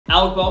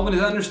Alec Baldwin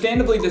is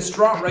understandably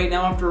distraught right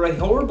now after a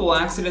horrible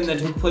accident that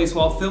took place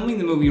while filming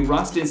the movie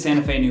Rust in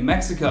Santa Fe, New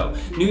Mexico.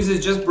 News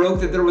has just broke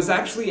that there was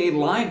actually a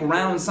live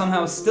round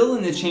somehow still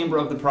in the chamber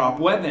of the prop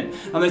weapon.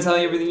 I'm going to tell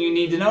you everything you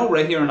need to know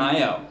right here on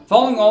I.O.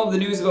 Following all of the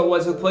news about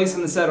what took place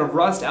on the set of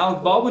Rust,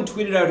 Alec Baldwin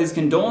tweeted out his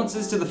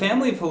condolences to the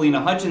family of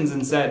Halyna Hutchins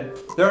and said,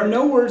 "There are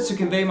no words to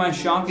convey my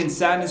shock and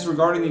sadness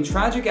regarding the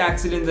tragic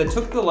accident that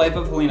took the life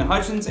of Halyna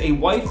Hutchins, a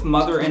wife,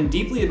 mother, and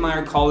deeply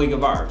admired colleague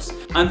of ours.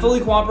 I'm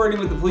fully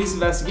cooperating with the police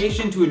investigation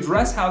to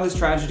address how this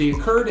tragedy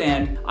occurred,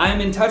 and I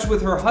am in touch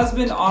with her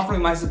husband, offering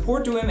my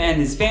support to him and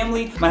his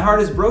family. My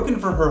heart is broken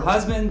for her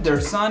husband, their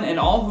son, and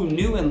all who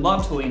knew and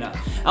loved Halyna."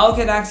 Alec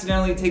had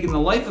accidentally taken the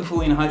life of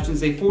Halyna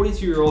Hutchins, a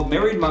 42-year-old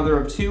married mother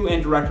of two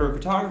and director of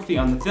photography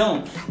on the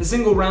film. The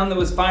single round that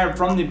was fired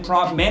from the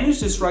prop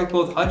managed to strike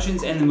both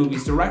Hutchins and the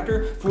movie's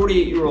director,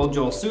 48-year-old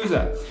Joel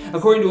Souza.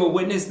 According to a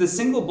witness, the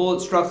single bullet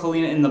struck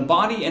Halyna in the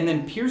body and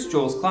then pierced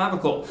Joel's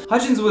clavicle.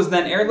 Hutchins was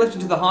then airlifted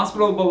to the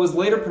hospital but was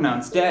later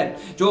pronounced dead.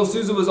 Joel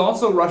Souza was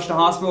also rushed to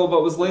hospital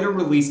but was later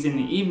released in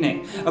the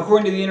evening.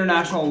 According to the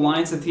International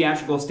Alliance of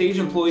Theatrical Stage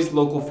Employees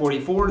Local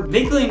 44,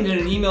 they claimed in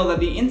an email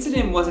that the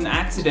incident was an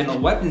accidental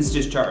weapons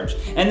discharge,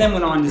 and then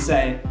went on to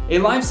say, "A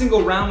live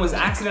single round was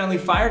accidentally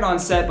fired on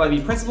set by the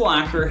principal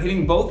actor,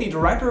 hitting both the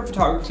director of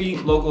photography,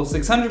 Local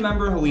 600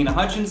 member Halyna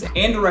Hutchins,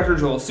 and director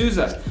Joel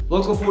Souza."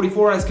 Local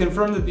 44 has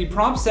confirmed that the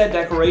prop set,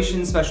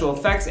 decorations, special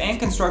effects, and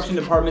construction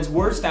departments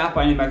were staffed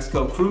by New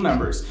Mexico crew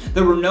members.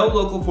 There were no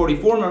Local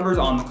 44 members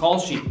on the call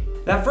sheet.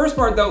 That first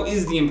part, though,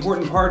 is the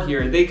important part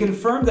here. They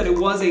confirmed that it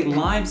was a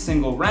live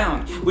single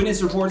round.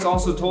 Witness reports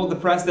also told the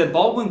press that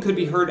Baldwin could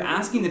be heard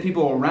asking the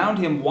people around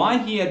him why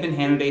he had been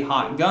handed a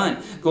hot gun,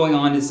 going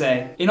on to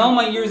say, "In all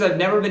my years, I've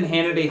never been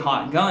handed a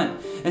hot gun."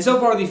 And so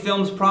far, the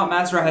film's prop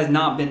master has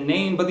not been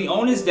named, but the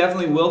onus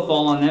definitely will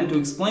fall on them to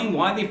explain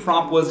why the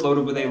prop was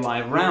loaded with a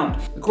live round.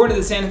 According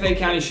to the Santa Fe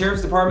County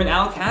Sheriff's Department,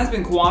 Alec has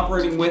been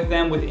cooperating with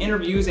them with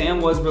interviews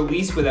and was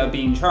released without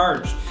being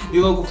charged.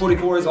 The Local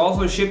 44 is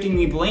also shifting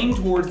the blame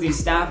towards the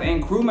staff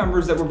and crew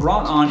members that were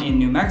brought on in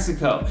New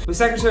Mexico, with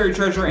Secretary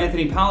Treasurer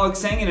Anthony Pollock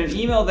saying in an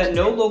email that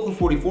no Local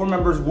 44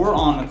 members were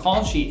on the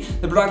call sheet.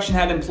 The production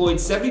had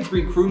employed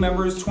 73 crew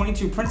members,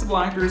 22 principal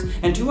actors,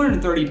 and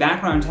 230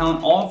 background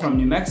talent, all from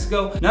New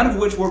Mexico, none of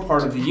which were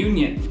part of the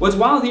union. What's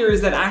wild here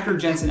is that actor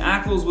Jensen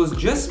Ackles was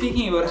just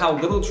speaking about how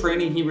little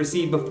training he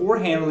received before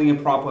handling a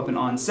prop weapon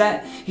on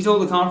set. He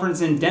told a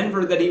conference in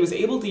Denver that he was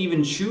able to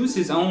even choose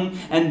his own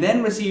and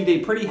then received a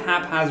pretty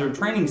haphazard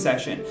training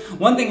session.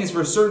 One thing is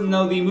for certain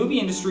though, the movie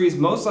industry is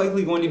most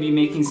likely going to be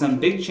making some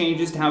big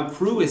changes to how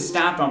crew is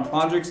staffed on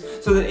projects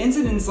so that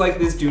incidents like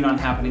this do not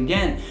happen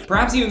again.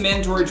 Perhaps even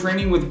mandatory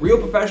training with real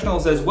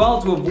professionals as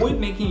well to avoid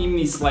making even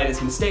the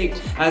slightest mistake.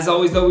 As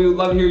always though, we would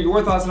love to hear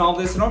your thoughts on all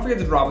this, so don't forget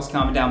to drop us a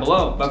comment down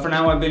below. But for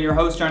now, I've been your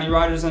host, Johnny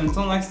Rogers, and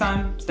until next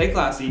time, stay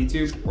classy,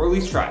 YouTube, or at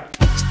least try.